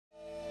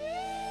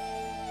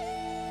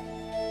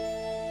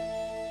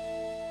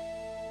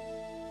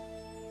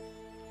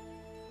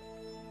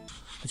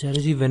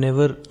Acharya,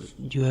 whenever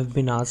you have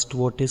been asked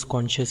what is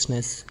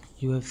consciousness,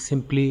 you have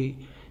simply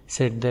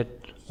said that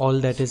all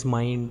that is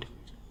mind,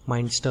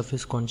 mind stuff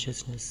is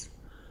consciousness.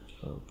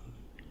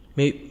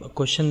 A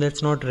question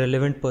that's not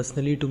relevant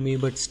personally to me,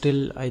 but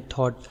still I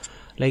thought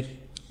like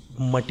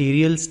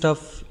material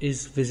stuff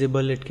is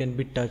visible, it can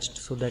be touched,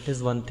 so that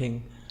is one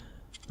thing.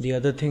 The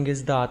other thing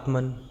is the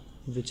Atman,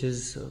 which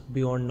is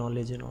beyond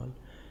knowledge and all.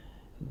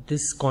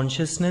 This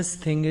consciousness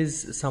thing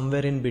is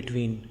somewhere in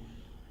between.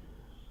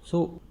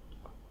 So,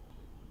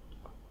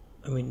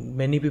 I mean,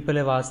 many people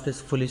have asked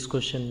this foolish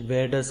question,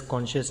 where does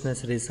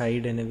consciousness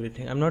reside and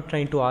everything. I'm not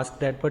trying to ask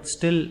that, but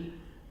still,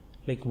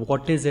 like,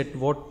 what is it?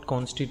 What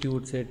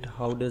constitutes it?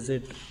 How does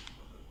it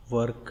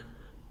work?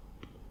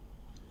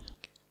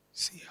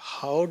 See,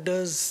 how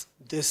does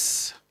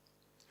this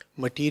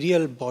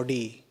material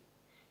body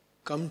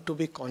come to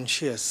be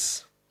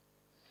conscious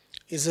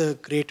is a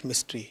great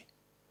mystery.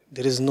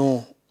 There is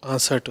no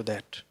answer to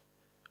that.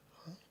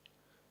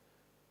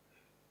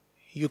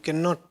 You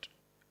cannot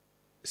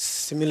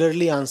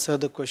similarly answer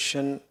the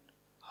question,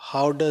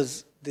 how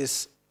does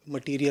this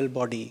material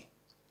body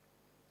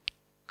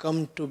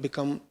come to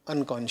become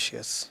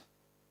unconscious?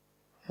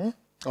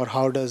 Or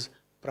how does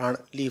prana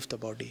leave the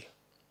body?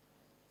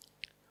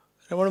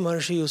 Ramana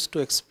Maharshi used to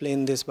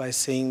explain this by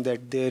saying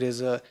that there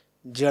is a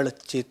Jad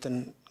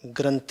Chetan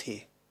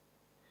Granthi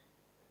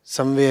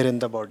somewhere in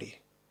the body,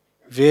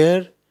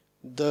 where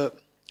the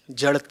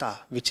Jadata,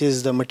 which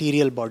is the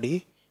material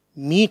body,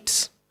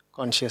 meets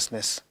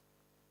consciousness,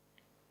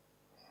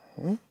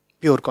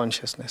 pure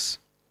consciousness.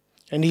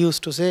 And he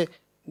used to say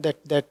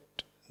that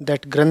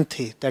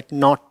Granthi, that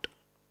knot,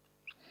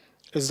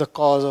 is the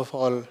cause of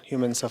all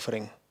human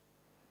suffering.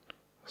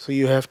 So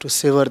you have to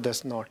sever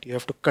this knot, you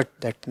have to cut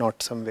that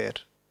knot somewhere.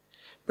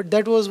 But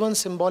that was one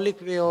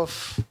symbolic way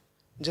of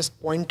just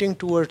pointing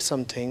towards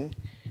something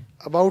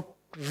about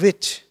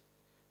which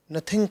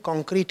nothing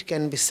concrete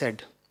can be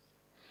said.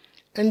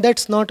 And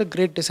that's not a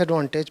great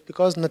disadvantage,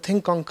 because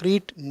nothing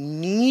concrete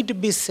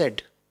need be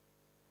said.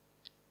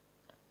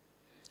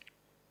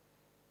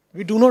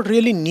 We do not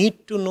really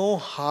need to know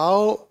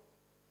how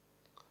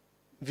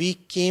we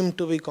came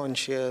to be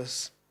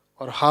conscious,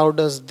 or how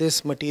does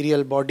this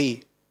material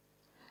body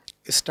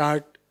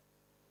start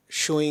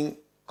showing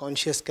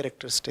conscious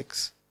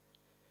characteristics.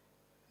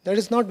 That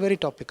is not very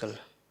topical.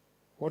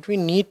 What we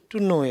need to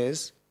know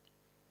is,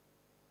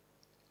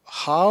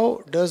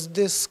 how does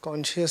this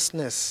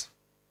consciousness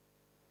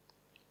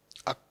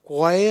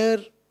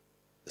acquire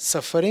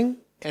suffering,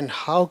 and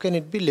how can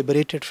it be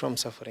liberated from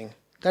suffering?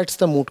 That's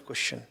the moot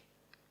question.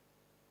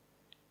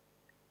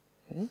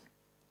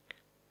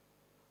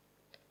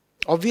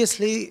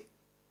 Obviously,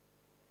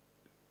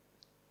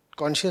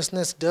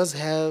 consciousness does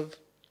have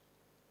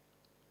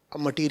a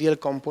material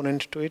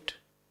component to it.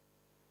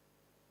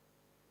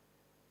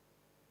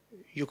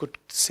 You could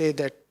say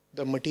that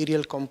the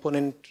material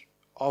component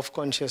of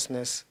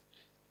consciousness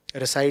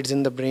resides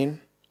in the brain,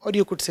 or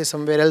you could say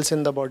somewhere else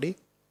in the body.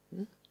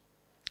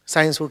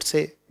 Science would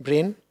say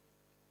brain.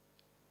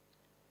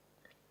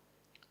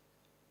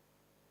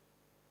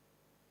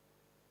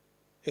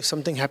 If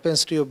something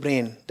happens to your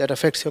brain that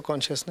affects your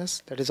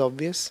consciousness, that is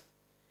obvious.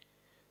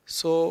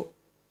 So,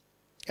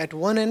 at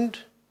one end,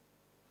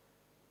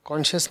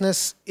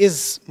 consciousness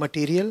is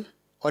material,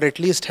 or at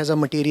least has a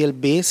material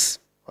base,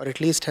 or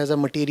at least has a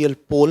material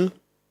pole.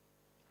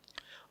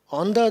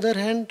 On the other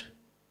hand,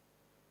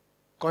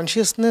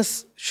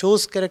 consciousness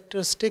shows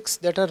characteristics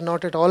that are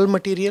not at all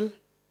material.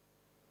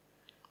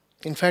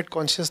 In fact,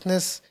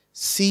 consciousness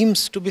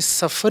seems to be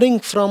suffering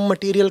from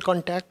material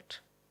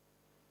contact.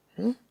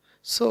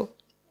 So,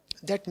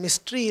 that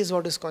mystery is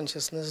what is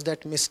consciousness,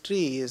 that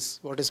mystery is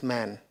what is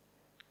man.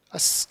 A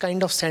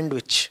kind of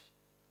sandwich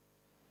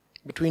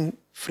between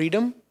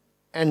freedom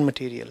and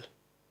material.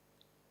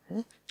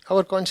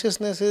 Our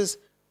consciousness is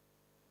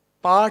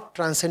part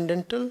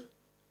transcendental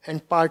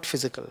and part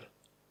physical.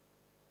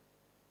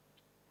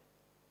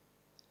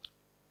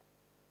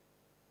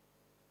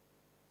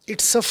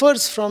 It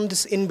suffers from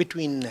this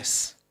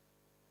in-betweenness.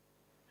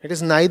 It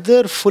is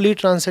neither fully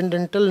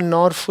transcendental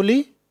nor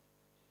fully,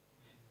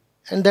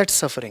 and that's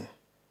suffering.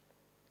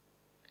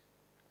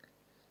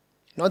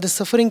 Now the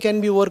suffering can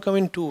be overcome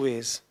in two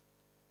ways.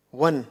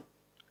 One,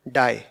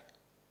 die,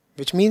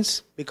 which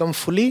means become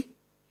fully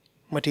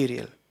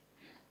material.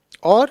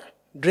 Or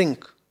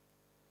drink.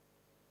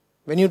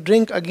 When you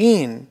drink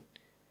again,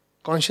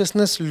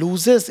 consciousness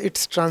loses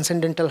its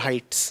transcendental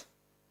heights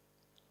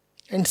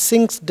and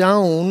sinks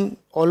down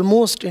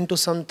almost into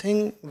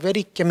something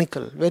very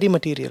chemical, very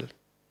material.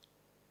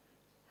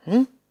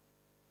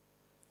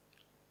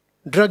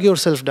 Drug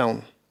yourself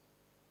down.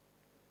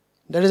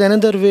 That is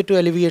another way to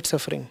alleviate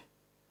suffering.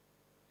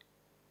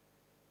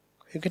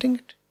 Are you getting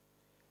it?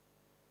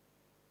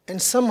 And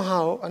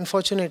somehow,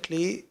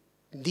 unfortunately,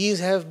 these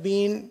have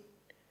been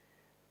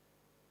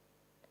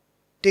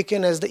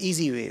taken as the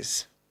easy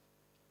ways.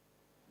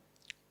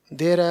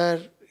 There are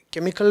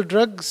chemical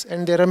drugs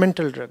and there are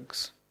mental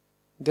drugs.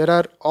 There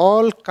are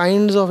all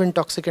kinds of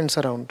intoxicants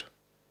around.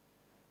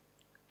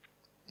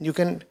 You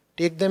can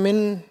take them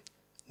in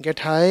get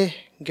high,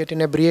 get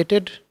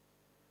inebriated,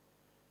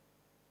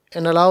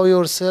 and allow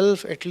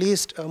yourself at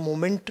least a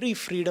momentary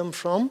freedom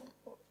from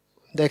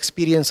the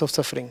experience of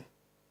suffering.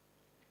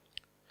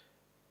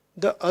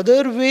 The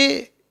other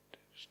way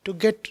to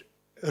get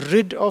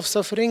rid of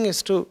suffering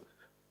is to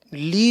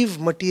leave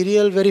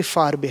material very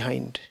far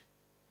behind.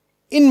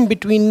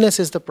 In-betweenness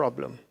is the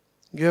problem.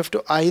 You have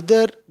to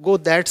either go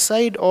that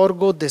side or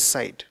go this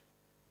side.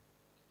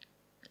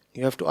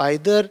 You have to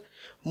either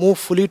move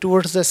fully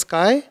towards the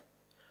sky,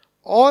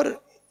 or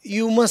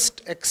you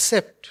must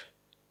accept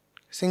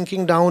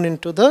sinking down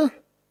into the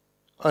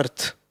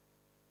earth.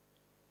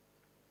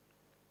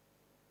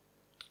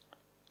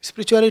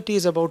 Spirituality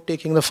is about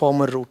taking the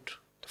former route,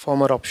 the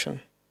former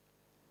option.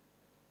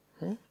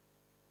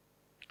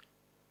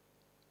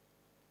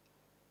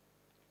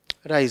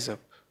 Rise up,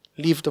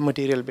 leave the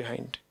material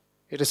behind.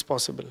 It is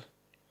possible.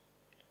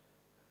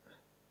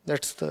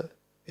 That's the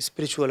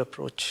spiritual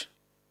approach.